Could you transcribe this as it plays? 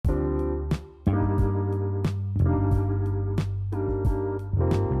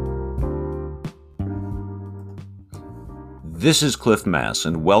This is Cliff Mass,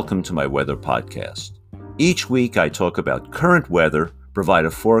 and welcome to my weather podcast. Each week I talk about current weather, provide a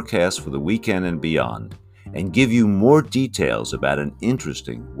forecast for the weekend and beyond, and give you more details about an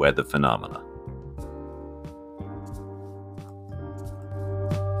interesting weather phenomena.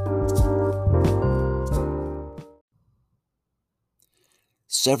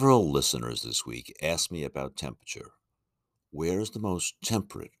 Several listeners this week asked me about temperature. Where's the most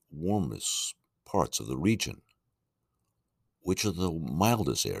temperate, warmest parts of the region? Which are the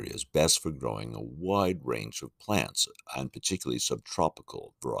mildest areas best for growing a wide range of plants, and particularly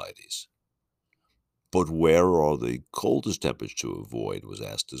subtropical varieties? But where are the coldest temperatures to avoid was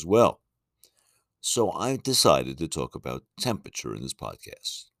asked as well. So I decided to talk about temperature in this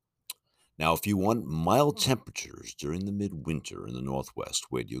podcast. Now, if you want mild temperatures during the midwinter in the Northwest,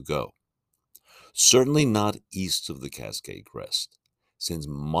 where do you go? Certainly not east of the Cascade Crest, since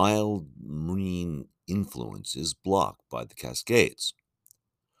mild marine influence is blocked by the Cascades.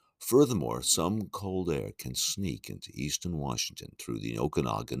 Furthermore, some cold air can sneak into eastern Washington through the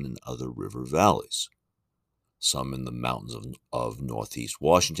Okanagan and other river valleys, some in the mountains of northeast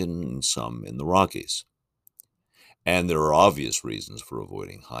Washington and some in the Rockies. And there are obvious reasons for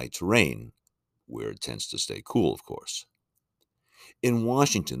avoiding high terrain, where it tends to stay cool, of course. In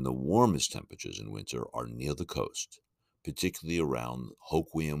Washington, the warmest temperatures in winter are near the coast, particularly around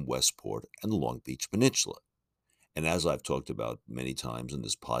Hoquiam, Westport, and the Long Beach Peninsula. And as I've talked about many times in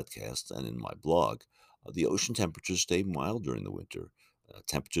this podcast and in my blog, the ocean temperatures stay mild during the winter,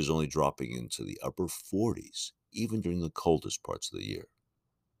 temperatures only dropping into the upper 40s, even during the coldest parts of the year.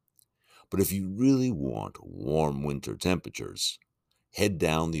 But if you really want warm winter temperatures, head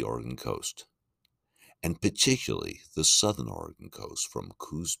down the Oregon coast, and particularly the southern Oregon coast from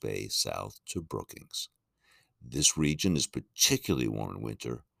Coos Bay south to Brookings. This region is particularly warm in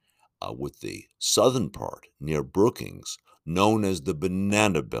winter, with the southern part near Brookings known as the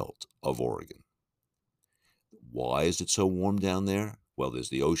Banana Belt of Oregon. Why is it so warm down there? Well, there's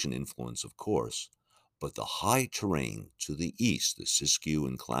the ocean influence, of course, but the high terrain to the east, the Siskiyou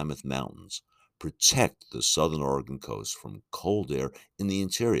and Klamath Mountains, protect the southern Oregon coast from cold air in the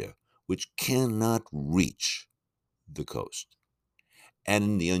interior, which cannot reach the coast. And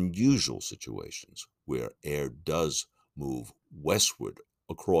in the unusual situations where air does move westward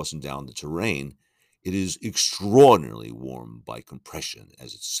across and down the terrain, it is extraordinarily warm by compression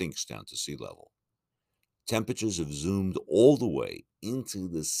as it sinks down to sea level. Temperatures have zoomed all the way into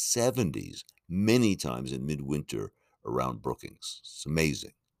the 70s many times in midwinter around Brookings. It's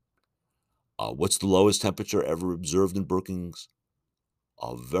amazing. What's the lowest temperature ever observed in Brookings?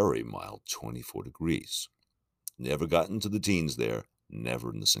 A very mild 24 degrees. Never got into the teens there,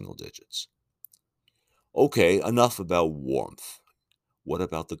 never in the single digits. Okay, enough about warmth. What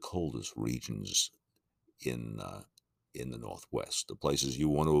about the coldest regions in the Northwest, the places you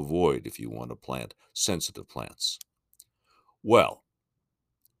want to avoid if you want to plant sensitive plants? Well,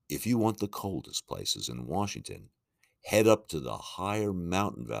 if you want the coldest places in Washington, head up to the higher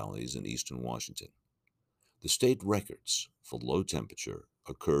mountain valleys in eastern Washington. The state records for low temperature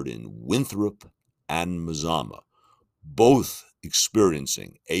occurred in Winthrop and Mazama, both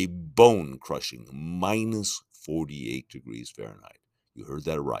experiencing a bone-crushing minus 48 degrees Fahrenheit. You heard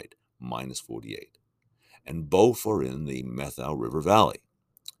that right, minus 48. And both are in the Methow River Valley.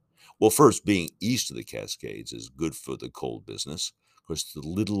 Well, first, being east of the Cascades is good for the cold business, because the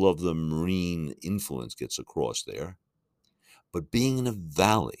little of the marine influence gets across there. But being in a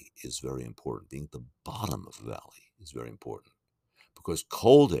valley is very important. Being at the bottom of a valley is very important, because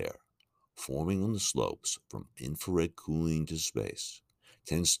cold air forming on the slopes from infrared cooling to space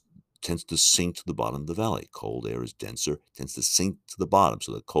tends to sink to the bottom of the valley. Cold air is denser, tends to sink to the bottom,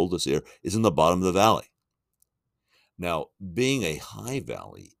 so the coldest air is in the bottom of the valley. Now, being a high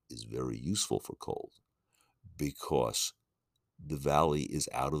valley is very useful for cold, because the valley is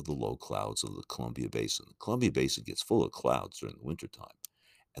out of the low clouds of the Columbia Basin. The Columbia Basin gets full of clouds during the wintertime,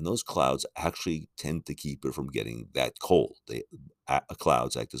 and those clouds actually tend to keep it from getting that cold.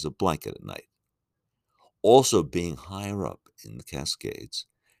 Clouds act as a blanket at night. Also, being higher up in the Cascades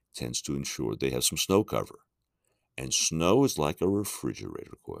tends to ensure they have some snow cover. And snow is like a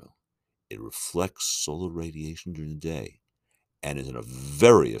refrigerator coil. It reflects solar radiation during the day and is a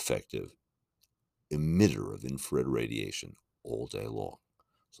very effective emitter of infrared radiation all day long.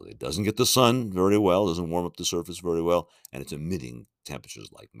 So it doesn't get the sun very well, doesn't warm up the surface very well, and it's emitting temperatures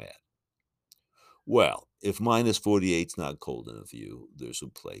like mad. Well, if minus 48 is not cold enough for you, there's a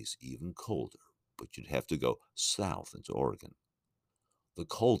place even colder, but you'd have to go south into Oregon. The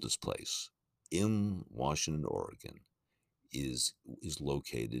coldest place in Washington, Oregon is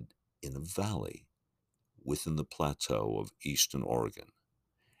located in a valley within the plateau of eastern Oregon,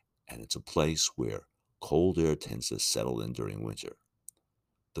 and it's a place where cold air tends to settle in during winter.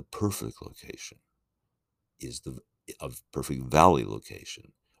 The perfect location is a perfect valley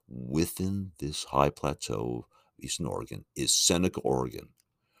location within this high plateau of eastern Oregon is Seneca, Oregon,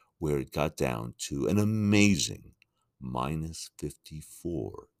 where it got down to an amazing minus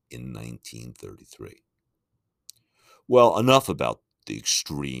 54 in 1933. Well, enough about the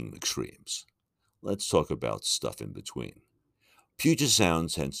extremes. Let's talk about stuff in between. Puget Sound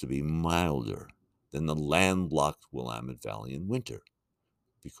tends to be milder than the landlocked Willamette Valley in winter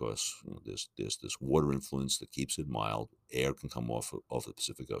because there's this water influence that keeps it mild. Air can come off the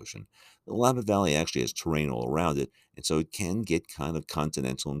Pacific Ocean. The Willamette Valley actually has terrain all around it, and so it can get kind of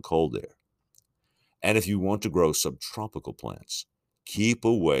continental and cold air. And if you want to grow subtropical plants, keep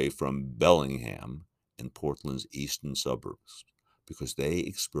away from Bellingham and Portland's eastern suburbs because they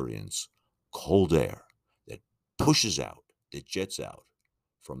experience cold air that jets out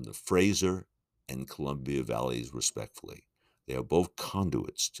from the Fraser and Columbia Valleys respectively. They are both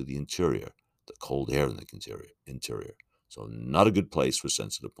conduits to the interior, the cold air in the interior. So not a good place for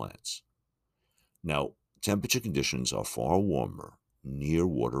sensitive plants. Now, temperature conditions are far warmer near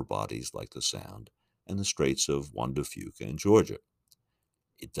water bodies like the Sound and the Straits of Juan de Fuca in Georgia.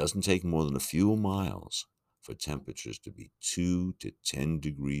 It doesn't take more than a few miles for temperatures to be 2 to 10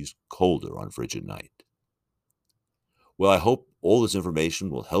 degrees colder on frigid night. Well, I hope all this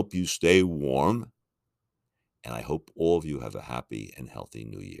information will help you stay warm, and I hope all of you have a happy and healthy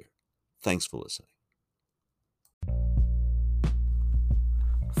new year. Thanks for listening.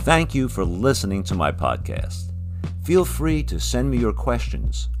 Thank you for listening to my podcast. Feel free to send me your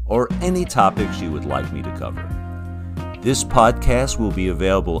questions or any topics you would like me to cover. This podcast will be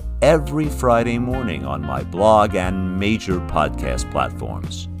available every Friday morning on my blog and major podcast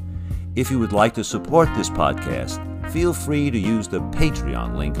platforms. If you would like to support this podcast, feel free to use the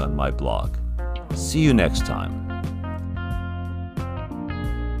Patreon link on my blog. See you next time.